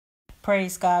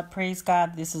Praise God, praise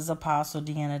God. This is Apostle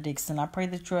DIXON. I pray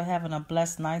that you're having a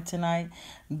blessed night tonight.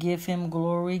 Give him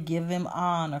glory, give him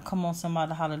honor. Come on,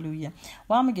 somebody, hallelujah.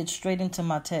 Well, I'm going to get straight into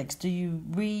my text. Do you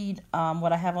read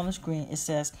what I have on the screen? It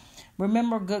says,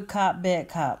 remember, good cop, bad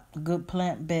cop, good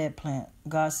plant, bad plant.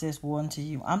 God says, war unto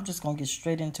you. I'm just going to get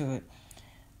straight into it.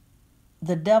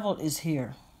 The devil is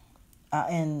here.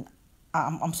 And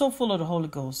I'm so full of the Holy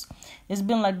Ghost. It's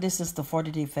been like this since the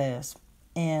 40-day fast.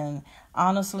 And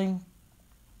honestly,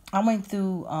 I went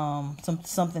through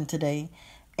something today,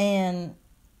 and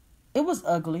it was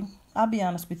ugly. I'll be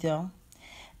honest with y'all.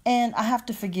 And I have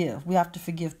to forgive. We have to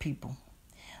forgive people.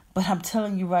 But I'm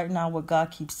telling you right now what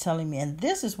God keeps telling me. And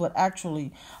this is what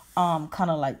actually kind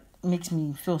of like makes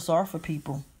me feel sorry for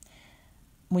people.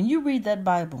 When you read that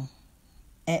Bible,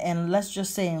 and let's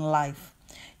just say in life,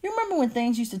 you remember when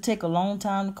things used to take a long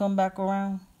time to come back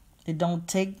around? It don't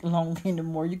take long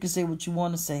anymore. You can say what you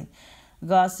want to say.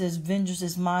 God says, vengeance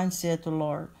is mine, saith the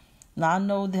Lord. Now, I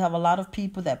know they have a lot of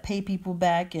people that pay people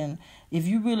back. And if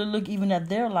you really look even at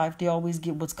their life, they always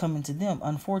get what's coming to them,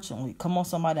 unfortunately. Come on,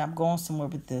 somebody, I'm going somewhere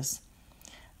with this.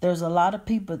 There's a lot of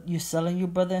people, you're selling your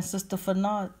brother and sister for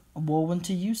naught. Woe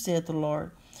unto you, saith the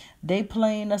Lord. They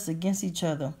playing us against each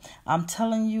other. I'm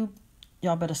telling you,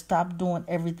 y'all better stop doing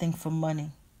everything for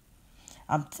money.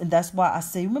 And that's why I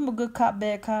say, remember good cop,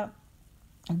 bad cop?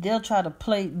 They'll try to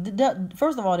play.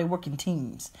 First of all, they work in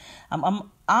teams. I'm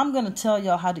going to tell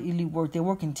y'all how the elite work. They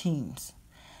work in teams.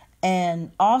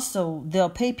 And also, they'll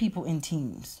pay people in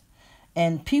teams.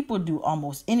 And people do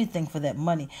almost anything for that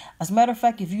money. As a matter of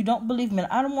fact, if you don't believe me,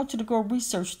 I don't want you to go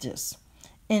research this.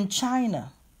 In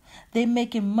China, they're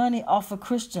making money off of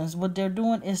Christians. What they're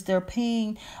doing is they're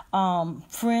paying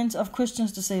friends of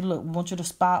Christians to say, look, we want you to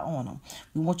spy on them.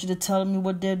 We want you to tell me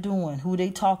what they're doing, who they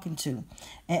talking to.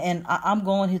 And I'm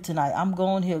going here tonight. I'm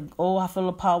going here. Oh, I feel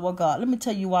the power of God. Let me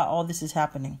tell you why all this is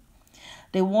happening.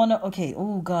 They want to, okay,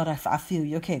 oh, God, I feel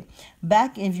you. Okay,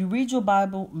 back, if you read your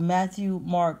Bible, Matthew,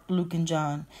 Mark, Luke, and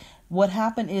John, what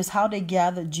happened is how they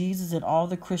gathered Jesus and all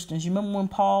the Christians. You remember when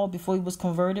Paul, before he was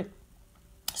converted,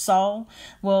 Saul?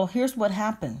 Well, here's what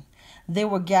happened. They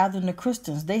were gathering the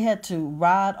Christians. They had to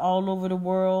ride all over the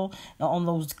world on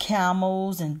those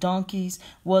camels and donkeys.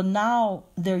 Well, now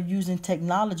they're using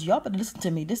technology. Y'all better listen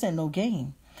to me. This ain't no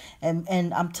game.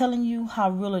 And I'm telling you how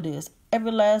real it is.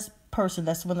 Every last person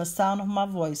that's within the sound of my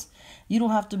voice, you don't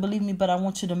have to believe me, but I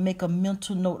want you to make a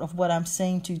mental note of what I'm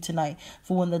saying to you tonight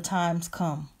for when the times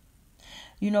come.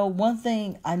 You know, one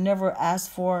thing I never asked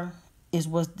for is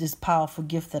what this powerful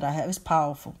gift that I have. It's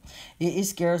powerful. It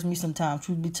scares me sometimes.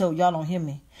 Truth be told, y'all don't hear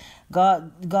me.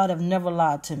 God have never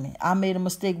lied to me. I made a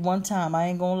mistake one time. I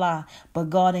ain't gonna lie. But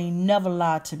God ain't never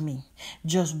lied to me.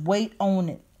 Just wait on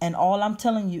it. And all I'm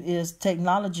telling you is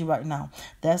technology right now.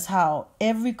 That's how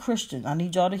every Christian, I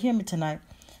need y'all to hear me tonight,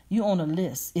 you on a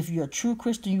list. If you're a true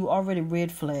Christian, you already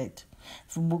red flagged.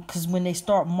 Because when they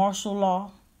start martial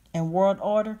law and world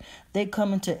order, they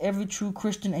come into every true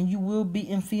Christian, and you will be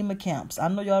in FEMA camps. I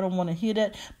know y'all don't want to hear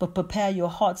that, but prepare your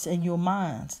hearts and your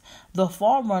minds. The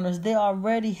forerunners, they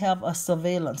already have a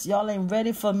surveillance. Y'all ain't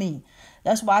ready for me.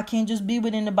 That's why I can't just be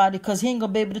with anybody, because he ain't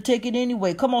going to be able to take it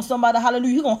anyway. Come on, somebody,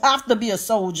 hallelujah. You're going to have to be a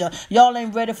soldier. Y'all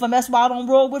ain't ready for me. That's why I don't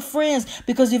roll with friends,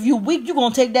 because if you're weak, you're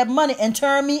going to take that money and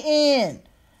turn me in.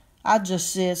 I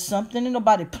just said something. Ain't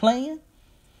nobody playing.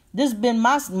 This has been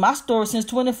my story since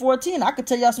 2014. I could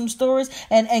tell y'all some stories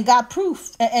and got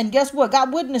proof. And guess what?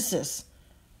 Got witnesses.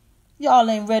 Y'all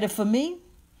ain't ready for me.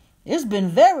 It's been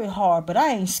very hard, but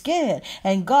I ain't scared.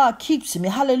 And God keeps me.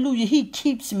 Hallelujah. He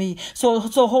keeps me. So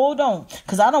hold on.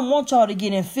 Because I don't want y'all to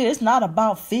get in fear. It's not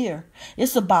about fear.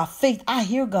 It's about faith. I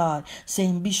hear God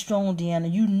saying, be strong, DEANNA.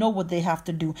 You know what they have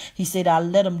to do. He said, I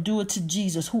let them do it to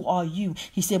Jesus. Who are you?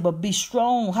 He said, but be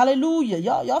strong. Hallelujah.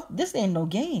 Y'all, this ain't no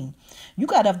game. You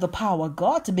got to have the power of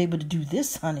God to be able to do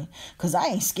this, honey. Because I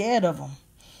ain't scared of them.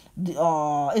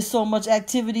 It's so much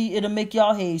activity, it'll make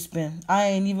y'all head spin. I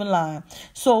ain't even lying.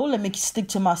 So let me stick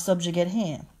to my subject at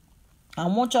hand. I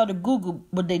want y'all to Google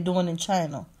what they're doing in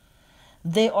China.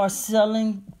 They are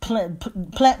selling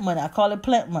plant money. I call it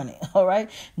plant money. All right.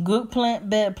 Good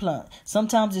plant, bad plant.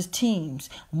 Sometimes it's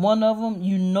teams. One of them,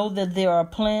 you know that they are a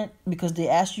plant because they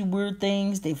ask you weird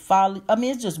things. They follow. I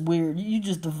mean, it's just weird. You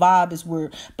just, the vibe is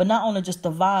weird. But not only just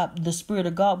the vibe, the Spirit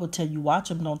of God will tell you, watch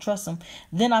them, don't trust them.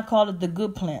 Then I call it the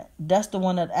good plant. That's the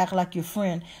one that act like your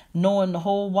friend, knowing the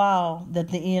whole while that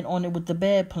they in on it with the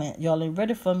bad plant. Y'all ain't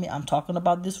ready for me. I'm talking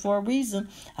about this for a reason.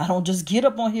 I don't just get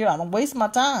up on here. I don't waste my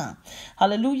time.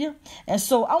 Hallelujah. And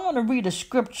so I want to read a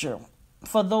scripture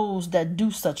for those that do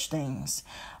such things.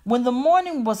 When the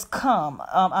morning was come,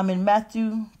 I'm in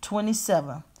Matthew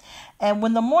 27. And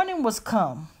when the morning was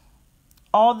come,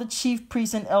 All the chief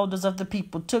priests and elders of the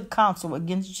people took counsel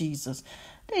against Jesus.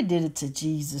 They did it to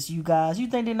Jesus, you guys. You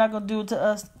think they're not going to do it to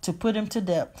us? To put him to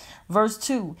death. Verse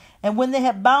 2. And when they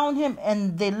had bound him,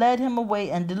 and they led him away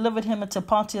and delivered him into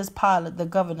Pontius Pilate, the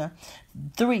governor.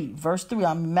 3. Verse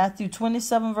 3. Matthew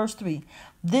 27, verse 3.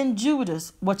 Then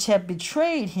Judas, which had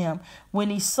betrayed him, when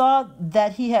he saw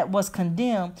that he was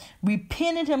condemned,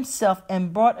 repented himself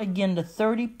and brought again the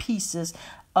 30 pieces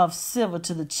of silver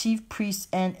to the chief priests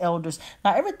and elders.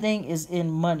 Now, everything is in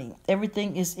money.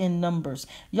 Everything is in numbers.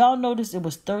 Y'all notice it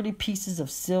was 30 pieces of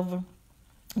silver.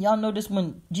 Y'all notice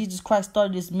when Jesus Christ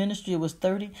started his ministry, it was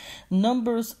 30.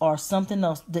 Numbers are something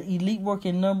else. The elite work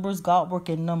in numbers, God work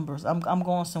in numbers. I'm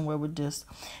going somewhere with this.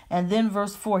 And then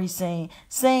verse 4, he's saying,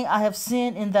 I have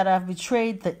sinned in that I have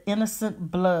betrayed the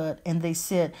innocent blood. And they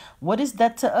said, what is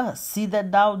that to us? See that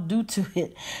thou do to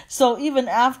it. So even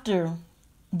after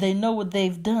they know what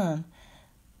they've done,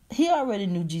 he already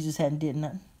knew Jesus hadn't did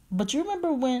nothing. But you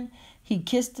remember when he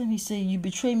kissed him, he said, you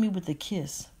betrayed me with a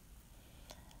kiss.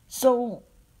 So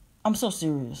I'm so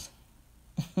serious.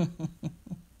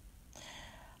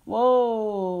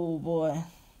 Whoa, boy.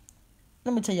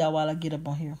 Let me tell y'all while I get up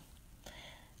on here.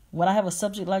 When I have a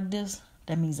subject like this,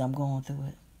 that means I'm going through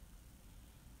it.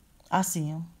 I see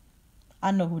them.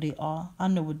 I know who they are. I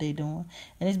know what they're doing.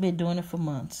 And it's been doing it for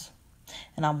months.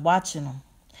 And I'm watching them.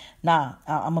 Now,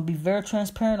 I'm going to be very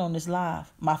transparent on this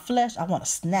live. My flesh, I want to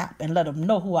snap and let them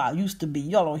know who I used to be.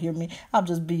 Y'all don't hear me. I'm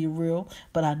just being real.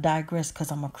 But I digress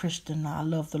because I'm a Christian. I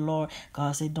love the Lord.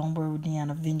 God said, don't worry,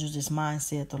 DEANNA, vengeance is mine,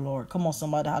 said the Lord. Come on,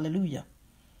 somebody. Hallelujah.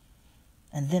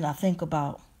 And then I think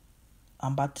about,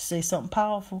 I'm about to say something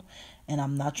powerful. And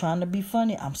I'm not trying to be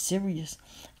funny. I'm serious.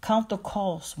 Count the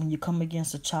cost when you come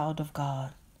against a child of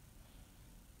God.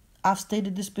 I've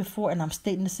stated this before and I'm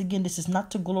stating this again. This is not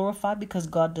to glorify because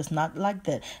God does not like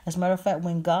that. As a matter of fact,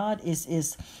 when God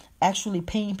is actually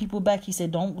paying people back, he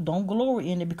said, don't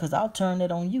glory in it because I'll turn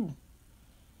it on you.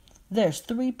 There's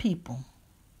 3 people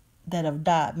that have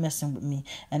died messing with me.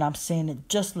 And I'm saying it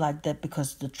just like that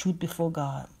because the truth before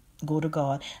God. Go to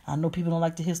God. I know people don't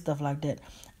like to hear stuff like that.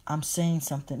 I'm saying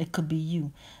something. It could be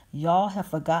you. Y'all have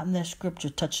forgotten that scripture.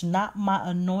 Touch not my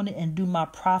anointed and do my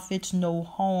prophets no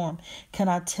harm. Can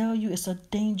I tell you it's a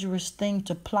dangerous thing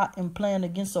to plot and plan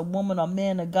against a woman or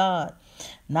man of God.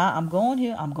 Now I'm going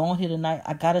here tonight.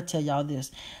 I got to tell y'all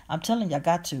this. I'm telling you, I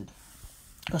got to.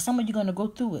 Because some of you are going to go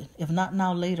through it. If not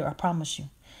now, later, I promise you.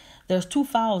 There's 2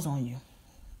 files on you.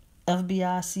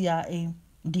 FBI, CIA,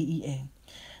 DEA.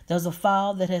 There's a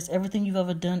file that has everything you've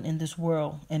ever done in this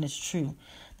world, and it's true.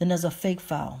 Then there's a fake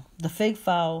file. The fake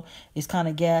file is kind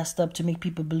of gassed up to make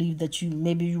people believe that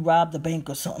maybe you robbed the bank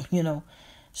or something, you know.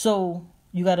 So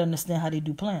you got to understand how they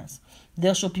do plans.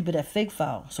 They'll show people that fake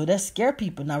file. So that scare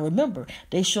people. Now remember,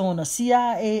 they showing a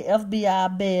CIA,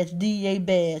 FBI badge, DEA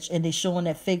badge, and they showing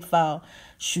that fake file.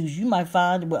 Shoes, you might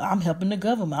find, well, I'm helping the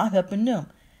government. I'm helping them.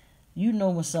 You know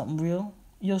when something real.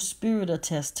 Your spirit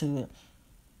attests to it.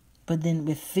 But then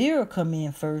with fear come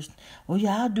in first. Oh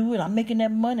yeah, I'll do it. I'm making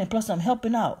that money. Plus I'm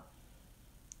helping out.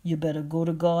 You better go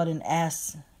to God and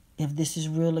ask if this is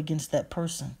real against that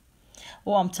person.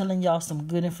 Or I'm telling y'all some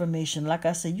good information. Like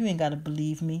I said, you ain't got to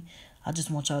believe me. I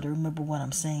just want y'all to remember what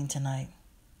I'm saying tonight.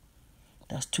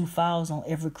 There's 2 files on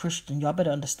every Christian. Y'all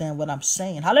better understand what I'm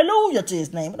saying. Hallelujah to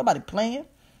his name. Ain't nobody playing.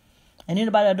 And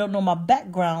anybody that don't know my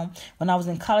background, when I was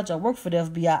in college, I worked for the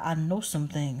FBI. I know some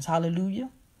things. Hallelujah.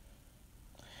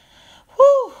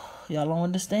 Whew, y'all don't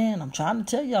understand. I'm trying to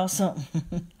tell y'all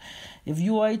something. If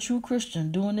you are a true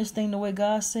Christian doing this thing the way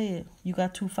God said, you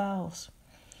got 2 files.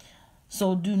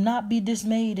 So do not be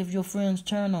dismayed if your friends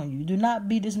turn on you. Do not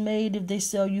be dismayed if they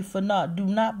sell you for naught. Do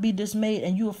not be dismayed,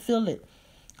 and you'll feel it.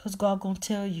 Because God going to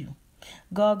tell you.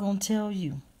 God going to tell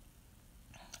you.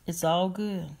 It's all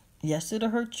good. Yes, it'll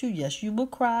hurt you. Yes, you will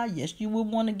cry. Yes, you will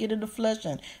want to get in the flesh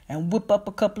and whip up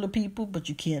a couple of people. But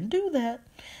you can't do that.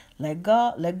 Let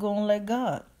God, let go and let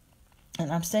God.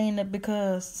 And I'm saying that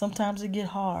because sometimes it get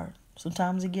hard.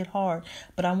 Sometimes it get hard.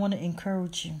 But I want to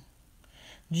encourage you.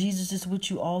 Jesus is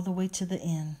with you all the way to the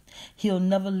end. He'll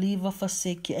never leave or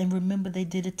forsake you. And remember, they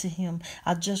did it to him.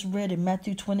 I just read in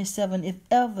Matthew 27. If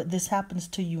ever this happens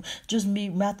to you, just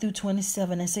read Matthew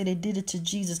 27 and say they did it to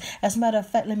Jesus. As a matter of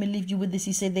fact, let me leave you with this.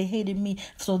 He said they hated me,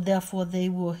 so therefore they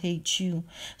will hate you.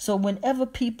 So whenever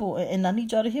people, and I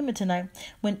need y'all to hear me tonight,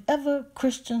 whenever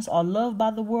Christians are loved by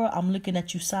the world, I'm looking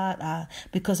at you side eye,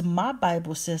 because my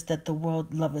Bible says that the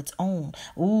world love its own.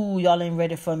 Ooh, y'all ain't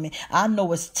ready for me. I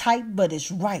know it's tight, but it's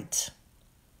right.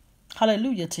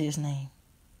 Hallelujah to his name.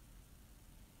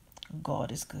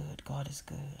 God is good. God is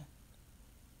good.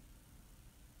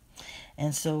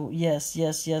 And so,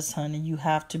 yes, honey, you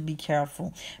have to be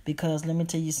careful, because let me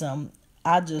tell you something.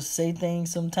 I just say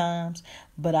things sometimes,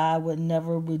 but I would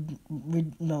never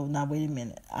no, now wait a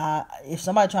minute. If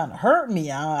somebody trying to hurt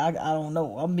me, I don't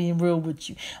know. I'm being real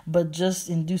with you. But just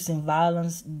inducing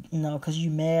violence, because you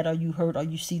mad or you hurt or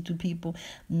you see through people,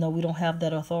 no, we don't have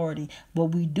that authority.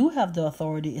 What we do have the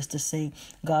authority is to say,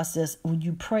 God says, when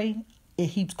you pray, it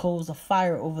heaps coals of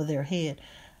fire over their head.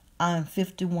 I am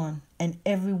 51, and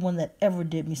everyone that ever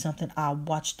did me something, I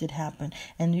watched it happen.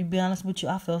 And to be honest with you,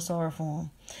 I felt sorry for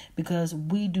them, because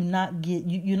we do not get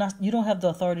you don't have the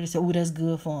authority to say, oh, that's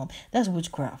good for them. That's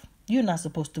witchcraft. You're not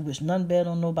supposed to wish none bad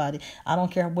on nobody. I don't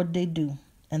care what they do.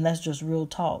 And that's just real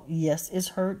talk. Yes, it's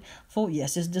hurtful.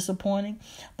 Yes, it's disappointing.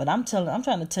 But I'm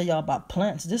trying to tell y'all about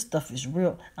plants. This stuff is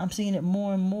real. I'm seeing it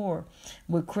more and more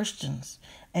with Christians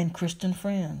and Christian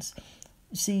friends.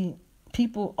 See,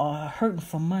 people are hurting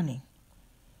for money,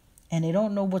 and they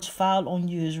don't know what's filed on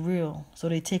you is real, so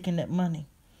they're taking that money.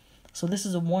 So this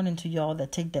is a warning to y'all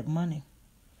that take that money.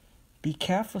 Be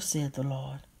careful, said the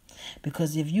Lord,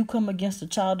 because if you come against a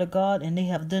child of God and they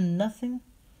have done nothing,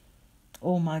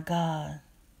 oh my God,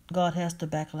 God has to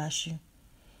backlash you.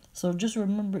 So just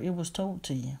remember, it was told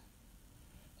to you.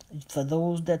 For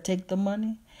those that take the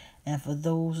money, and for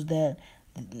those that,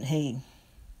 hey,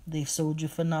 they've sold you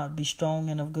for naught. Be strong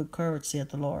and of good courage, saith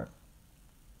the Lord.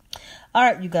 All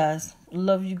right, you guys.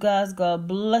 Love you guys. God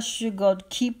bless you. God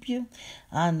keep you.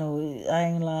 I know, I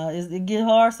ain't lying. It get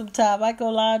hard sometimes. I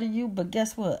can lie to you, but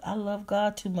guess what? I love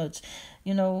God too much,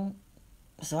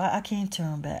 so I can't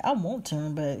turn back. I won't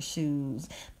turn back. Shoes.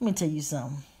 Let me tell you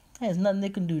something. There's nothing they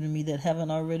can do to me that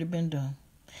haven't already been done.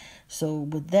 So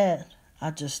with that, I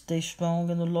just stay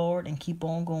strong in the Lord and keep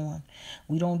on going.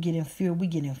 We don't get in fear. We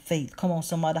get in faith. Come on,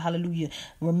 somebody. Hallelujah.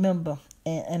 Remember,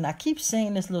 and I keep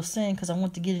saying this little saying because I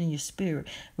want to get it in your spirit.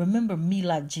 Remember me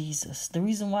like Jesus. The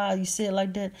reason why you say it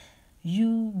like that,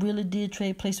 you really did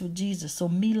trade place with Jesus. So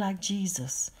me like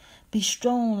Jesus. Be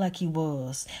strong like he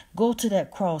was. Go to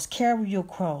that cross. Carry your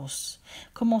cross.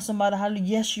 Come on, somebody. Hallelujah.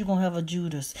 Yes, you're going to have a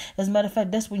Judas. As a matter of fact,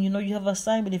 that's when you know you have an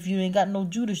assignment. If you ain't got no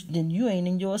Judas, then you ain't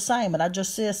in your assignment. I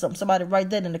just said something. Somebody write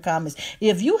that in the comments.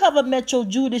 If you haven't met your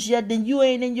Judas yet, then you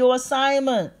ain't in your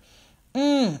assignment.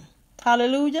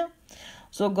 Hallelujah.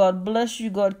 So God bless you.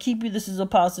 God keep you. This is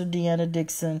Apostle DEANNA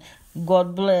DIXON.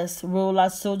 God bless. Roll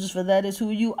out soldiers, for that is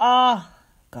who you are.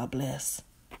 God bless.